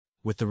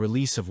With the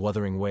release of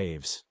Wuthering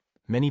Waves,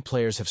 many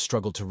players have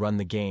struggled to run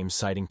the game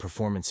citing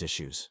performance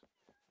issues.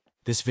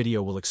 This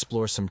video will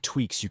explore some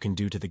tweaks you can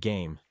do to the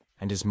game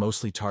and is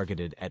mostly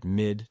targeted at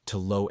mid to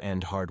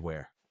low-end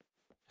hardware.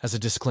 As a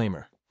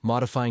disclaimer,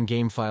 modifying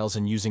game files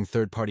and using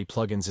third-party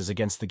plugins is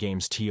against the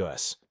game's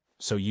TOS,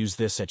 so use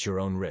this at your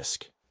own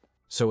risk.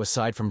 So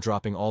aside from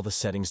dropping all the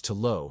settings to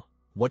low,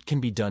 what can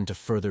be done to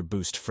further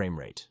boost frame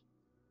rate?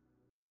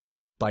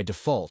 By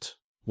default,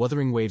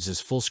 Wuthering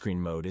Waves'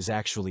 full-screen mode is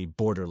actually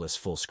borderless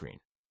full-screen.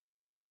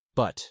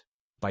 But,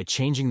 by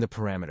changing the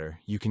parameter,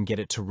 you can get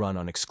it to run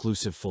on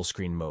exclusive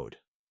full-screen mode.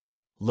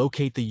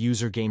 Locate the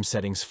user game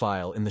settings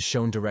file in the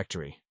shown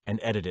directory and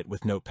edit it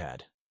with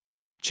Notepad.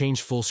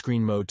 Change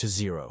full-screen mode to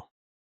 0.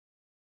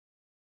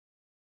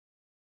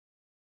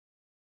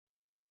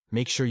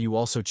 Make sure you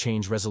also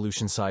change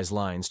resolution size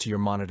lines to your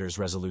monitor's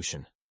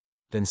resolution.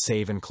 Then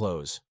save and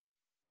close.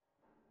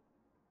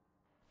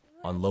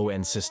 On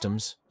low-end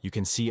systems, you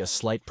can see a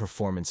slight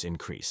performance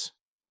increase.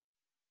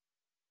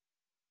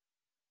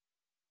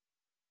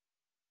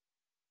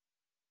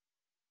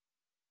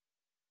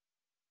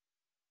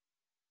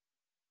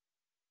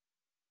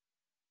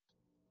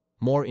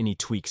 More ini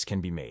tweaks can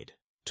be made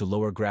to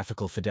lower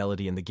graphical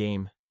fidelity in the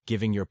game,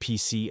 giving your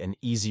PC an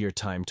easier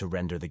time to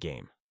render the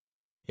game.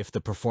 If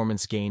the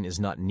performance gain is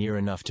not near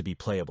enough to be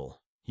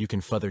playable, you can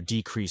further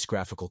decrease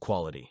graphical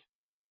quality.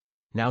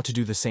 Now to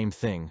do the same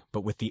thing,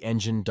 but with the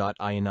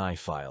Engine.ini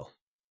file.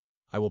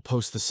 I will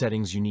post the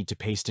settings you need to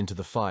paste into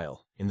the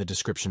file in the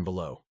description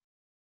below.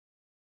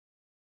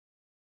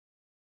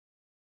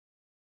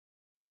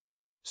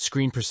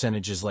 Screen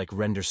percentage is like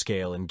render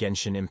scale in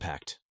Genshin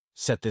Impact.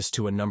 Set this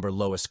to a number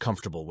lowest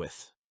comfortable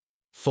with.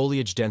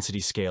 Foliage density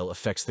scale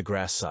affects the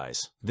grass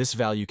size. This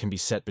value can be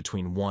set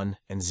between 1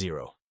 and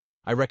 0.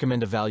 I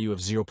recommend a value of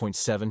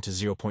 0.7 to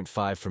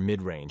 0.5 for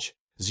mid-range,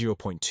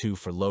 0.2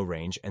 for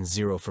low-range, and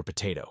 0 for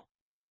potato.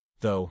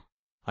 Though,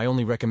 I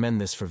only recommend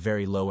this for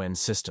very low-end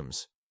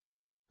systems.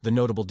 The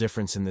notable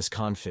difference in this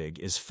config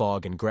is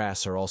fog and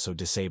grass are also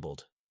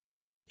disabled.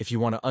 If you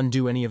want to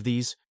undo any of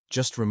these,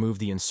 just remove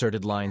the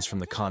inserted lines from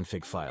the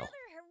config file.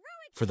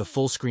 For the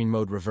full-screen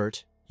mode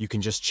revert, you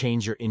can just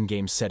change your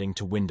in-game setting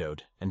to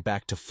windowed and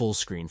back to full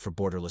screen for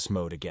borderless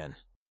mode again.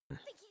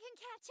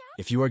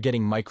 If you are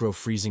getting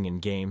micro-freezing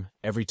in-game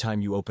every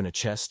time you open a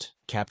chest,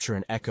 capture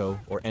an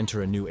echo, or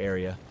enter a new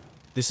area,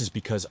 this is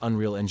because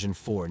Unreal Engine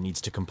 4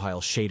 needs to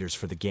compile shaders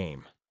for the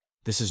game.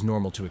 This is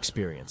normal to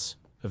experience.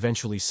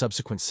 Eventually,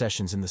 subsequent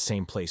sessions in the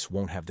same place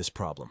won't have this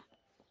problem.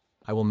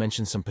 I will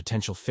mention some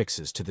potential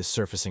fixes to this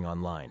surfacing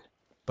online,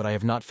 but I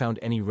have not found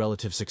any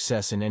relative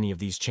success in any of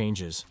these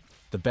changes.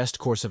 The best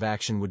course of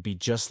action would be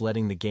just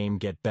letting the game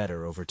get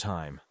better over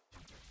time.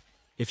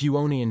 If you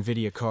own an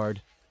NVIDIA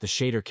card, the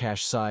shader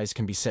cache size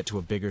can be set to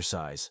a bigger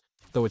size,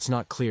 though it's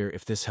not clear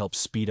if this helps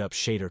speed up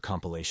shader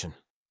compilation.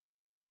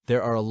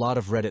 There are a lot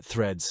of Reddit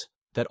threads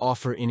that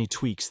offer any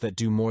tweaks that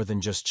do more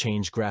than just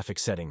change graphic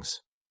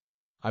settings.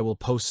 I will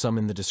post some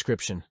in the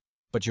description,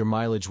 but your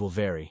mileage will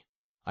vary.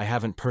 I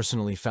haven't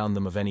personally found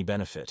them of any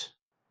benefit.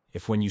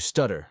 If when you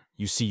stutter,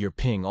 you see your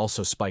ping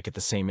also spike at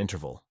the same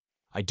interval,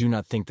 I do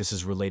not think this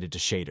is related to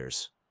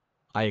shaders.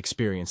 I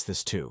experience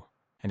this too,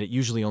 and it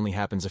usually only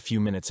happens a few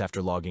minutes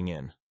after logging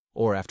in,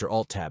 or after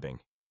alt-tabbing.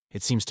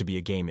 It seems to be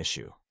a game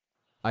issue.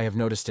 I have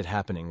noticed it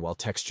happening while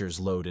textures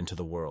load into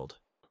the world.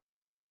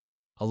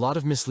 A lot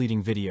of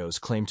misleading videos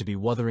claim to be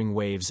Wuthering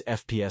Waves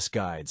FPS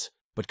guides,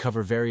 but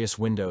cover various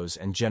Windows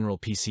and general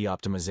PC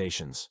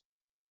optimizations.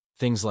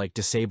 Things like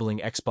disabling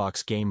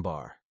Xbox Game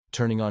Bar,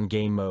 turning on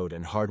game mode,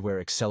 and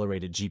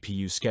hardware-accelerated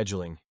GPU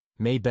scheduling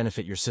may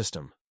benefit your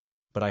system,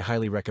 but I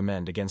highly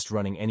recommend against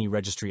running any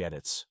registry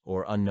edits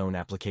or unknown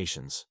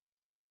applications.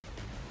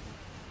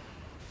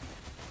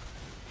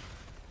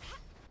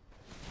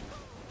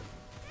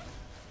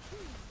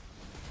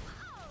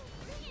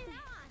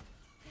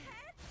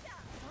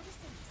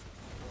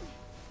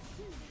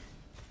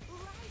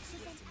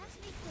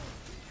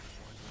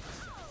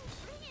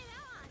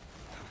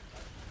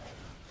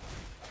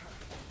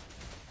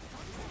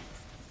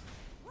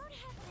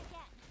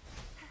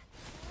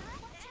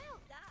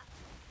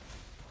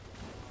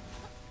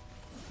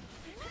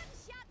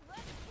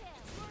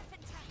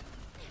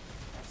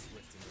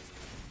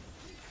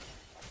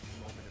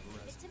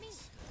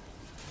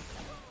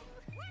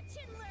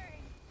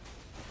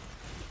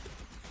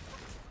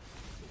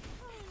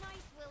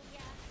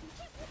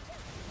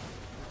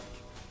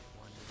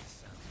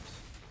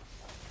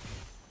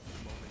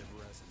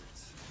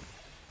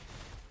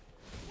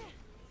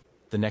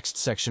 The next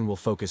section will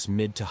focus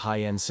mid to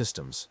high-end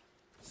systems.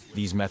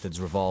 These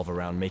methods revolve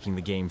around making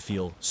the game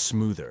feel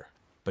smoother,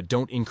 but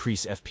don't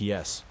increase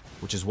FPS,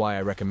 which is why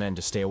I recommend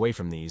to stay away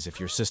from these if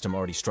your system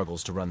already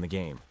struggles to run the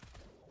game.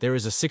 There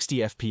is a 60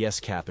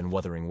 FPS cap in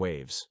Wuthering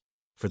Waves.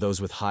 For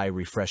those with high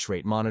refresh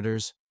rate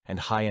monitors and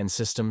high-end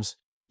systems,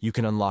 you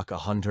can unlock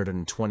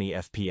 120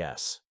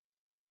 FPS.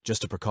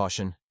 Just a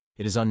precaution,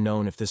 it is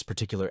unknown if this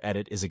particular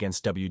edit is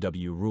against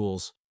WW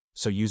rules,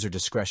 so user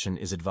discretion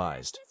is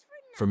advised.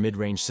 For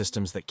mid-range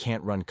systems that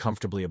can't run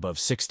comfortably above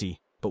 60,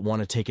 but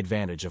want to take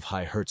advantage of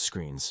high hertz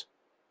screens.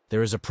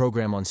 There is a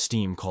program on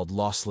Steam called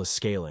lossless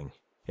scaling.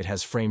 It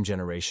has frame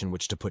generation,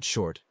 which, to put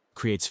short,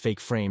 creates fake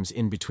frames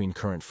in between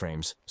current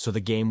frames, so the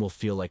game will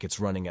feel like it's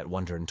running at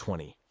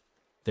 120.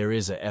 There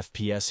is a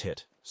FPS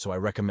hit, so I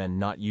recommend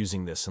not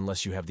using this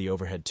unless you have the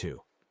overhead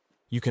too.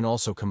 You can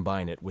also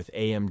combine it with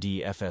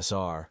AMD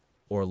FSR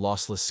or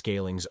lossless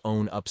scaling's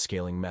own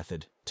upscaling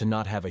method to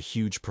not have a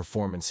huge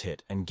performance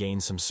hit and gain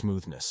some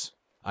smoothness.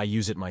 I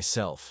use it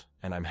myself,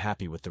 and I'm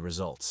happy with the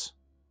results.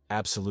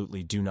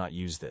 Absolutely do not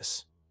use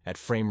this. At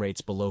frame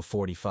rates below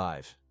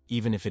 45,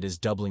 even if it is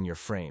doubling your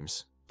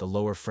frames, the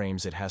lower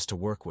frames it has to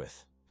work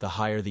with, the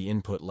higher the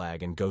input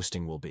lag and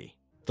ghosting will be.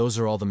 Those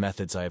are all the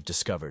methods I have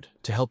discovered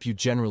to help you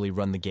generally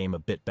run the game a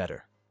bit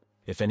better.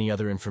 If any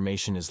other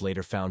information is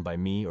later found by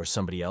me or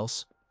somebody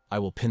else, I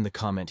will pin the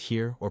comment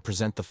here or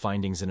present the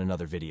findings in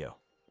another video.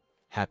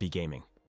 Happy gaming.